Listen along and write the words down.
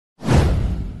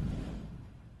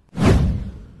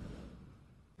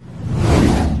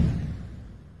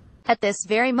At this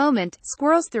very moment,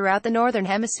 squirrels throughout the northern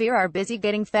hemisphere are busy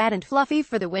getting fat and fluffy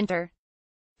for the winter.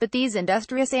 But these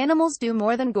industrious animals do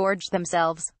more than gorge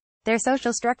themselves. Their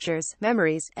social structures,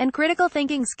 memories, and critical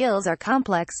thinking skills are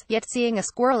complex, yet seeing a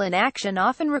squirrel in action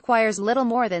often requires little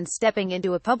more than stepping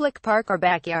into a public park or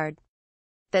backyard.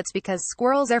 That's because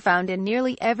squirrels are found in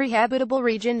nearly every habitable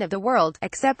region of the world,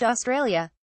 except Australia.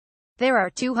 There are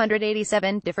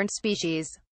 287 different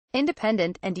species.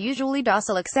 Independent, and usually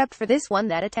docile except for this one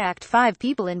that attacked 5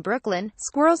 people in Brooklyn,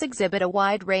 squirrels exhibit a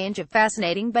wide range of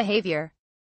fascinating behavior.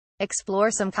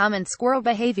 Explore some common squirrel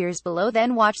behaviors below,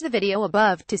 then watch the video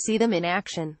above to see them in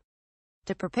action.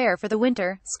 To prepare for the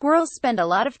winter, squirrels spend a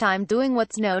lot of time doing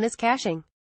what's known as caching.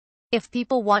 If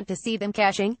people want to see them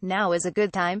caching, now is a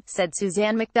good time, said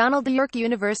Suzanne McDonald, the York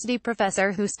University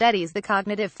professor who studies the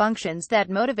cognitive functions that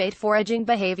motivate foraging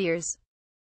behaviors.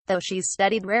 Though she's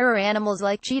studied rarer animals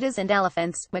like cheetahs and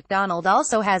elephants, McDonald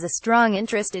also has a strong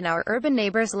interest in our urban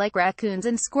neighbors like raccoons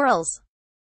and squirrels.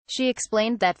 She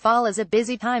explained that fall is a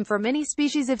busy time for many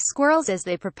species of squirrels as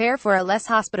they prepare for a less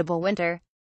hospitable winter.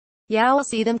 "Yeah, I'll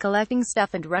see them collecting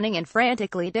stuff and running and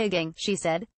frantically digging," she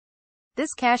said.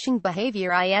 This caching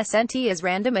behavior isn't as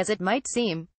random as it might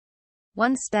seem.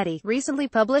 One study, recently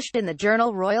published in the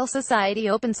journal Royal Society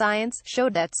Open Science,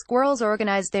 showed that squirrels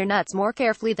organize their nuts more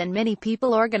carefully than many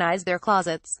people organize their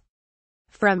closets.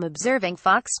 From observing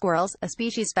fox squirrels, a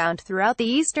species found throughout the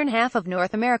eastern half of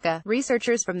North America,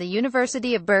 researchers from the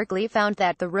University of Berkeley found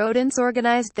that the rodents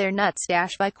organized their nut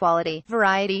stash by quality,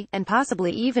 variety, and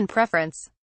possibly even preference.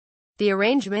 The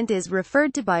arrangement is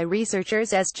referred to by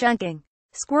researchers as chunking.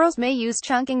 Squirrels may use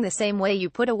chunking the same way you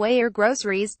put away your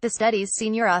groceries, the study's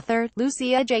senior author,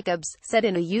 Lucia Jacobs, said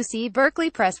in a UC Berkeley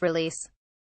press release.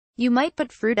 You might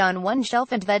put fruit on one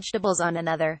shelf and vegetables on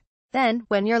another. Then,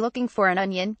 when you're looking for an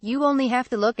onion, you only have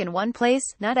to look in one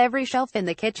place, not every shelf in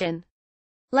the kitchen.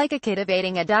 Like a kid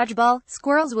evading a dodgeball,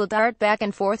 squirrels will dart back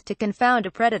and forth to confound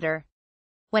a predator.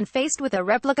 When faced with a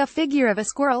replica figure of a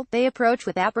squirrel, they approach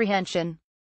with apprehension.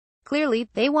 Clearly,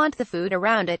 they want the food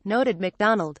around it, noted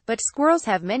McDonald, but squirrels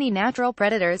have many natural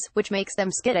predators, which makes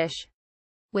them skittish.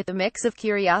 With a mix of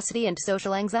curiosity and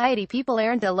social anxiety, people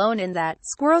aren't alone in that.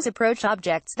 Squirrels approach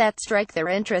objects that strike their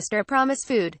interest or promise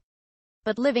food.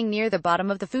 But living near the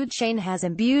bottom of the food chain has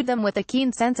imbued them with a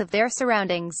keen sense of their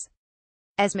surroundings.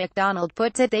 As McDonald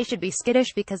puts it, they should be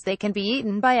skittish because they can be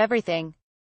eaten by everything.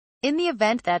 In the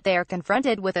event that they are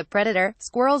confronted with a predator,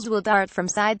 squirrels will dart from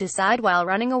side to side while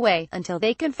running away, until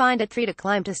they can find a tree to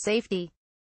climb to safety.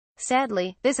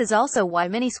 Sadly, this is also why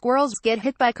many squirrels get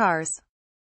hit by cars.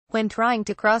 When trying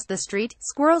to cross the street,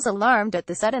 squirrels alarmed at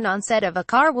the sudden onset of a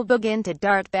car will begin to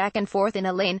dart back and forth in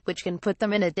a lane, which can put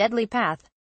them in a deadly path.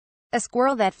 A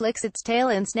squirrel that flicks its tail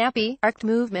in snappy, arced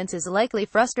movements is likely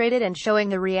frustrated and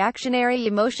showing a reactionary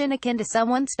emotion akin to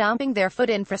someone stomping their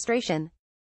foot in frustration.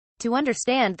 To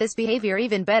understand this behavior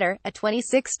even better, a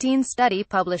 2016 study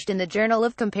published in the Journal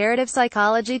of Comparative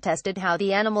Psychology tested how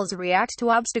the animals react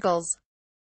to obstacles.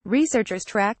 Researchers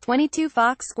tracked 22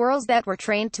 fox squirrels that were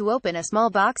trained to open a small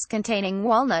box containing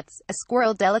walnuts, a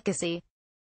squirrel delicacy.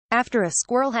 After a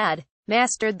squirrel had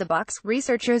mastered the box,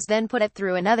 researchers then put it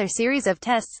through another series of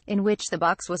tests, in which the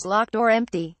box was locked or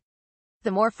empty.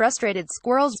 The more frustrated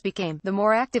squirrels became, the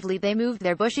more actively they moved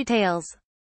their bushy tails.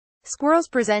 Squirrels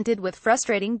presented with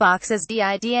frustrating boxes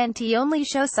didn't only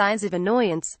show signs of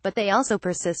annoyance, but they also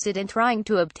persisted in trying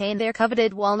to obtain their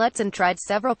coveted walnuts and tried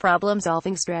several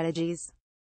problem-solving strategies.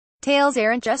 Tails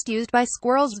aren't just used by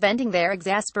squirrels venting their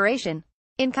exasperation.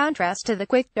 In contrast to the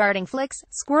quick darting flicks,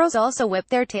 squirrels also whip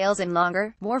their tails in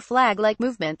longer, more flag-like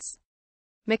movements.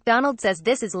 McDonald says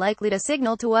this is likely to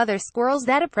signal to other squirrels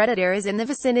that a predator is in the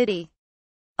vicinity.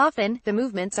 Often, the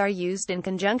movements are used in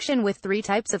conjunction with 3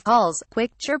 types of calls: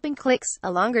 quick chirping clicks,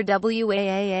 a longer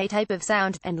WAAA type of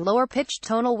sound, and lower-pitched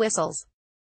tonal whistles.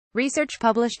 Research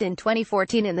published in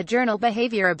 2014 in the journal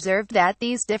Behavior observed that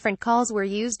these different calls were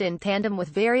used in tandem with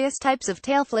various types of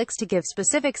tail flicks to give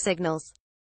specific signals.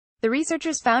 The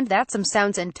researchers found that some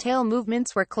sounds and tail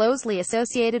movements were closely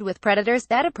associated with predators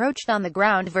that approached on the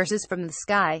ground versus from the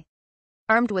sky.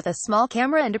 Armed with a small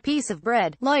camera and a piece of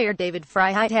bread, lawyer David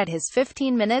Freiheit had his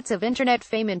 15 minutes of internet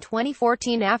fame in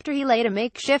 2014 after he laid a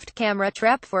makeshift camera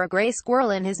trap for a gray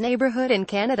squirrel in his neighborhood in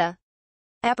Canada.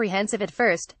 Apprehensive at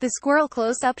first, the squirrel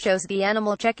close-up shows the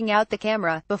animal checking out the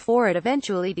camera, before it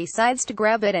eventually decides to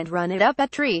grab it and run it up a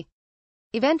tree.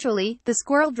 Eventually, the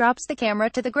squirrel drops the camera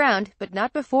to the ground, but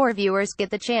not before viewers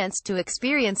get the chance to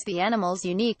experience the animal's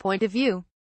unique point of view.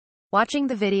 Watching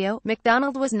the video,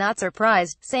 McDonald was not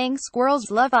surprised, saying squirrels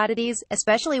love oddities,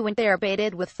 especially when they are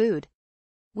baited with food.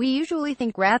 "We usually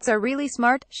think rats are really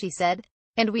smart," she said.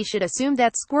 And we should assume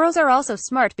that squirrels are also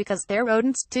smart because they're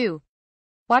rodents too.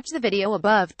 Watch the video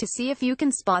above to see if you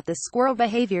can spot the squirrel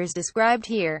behaviors described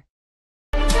here.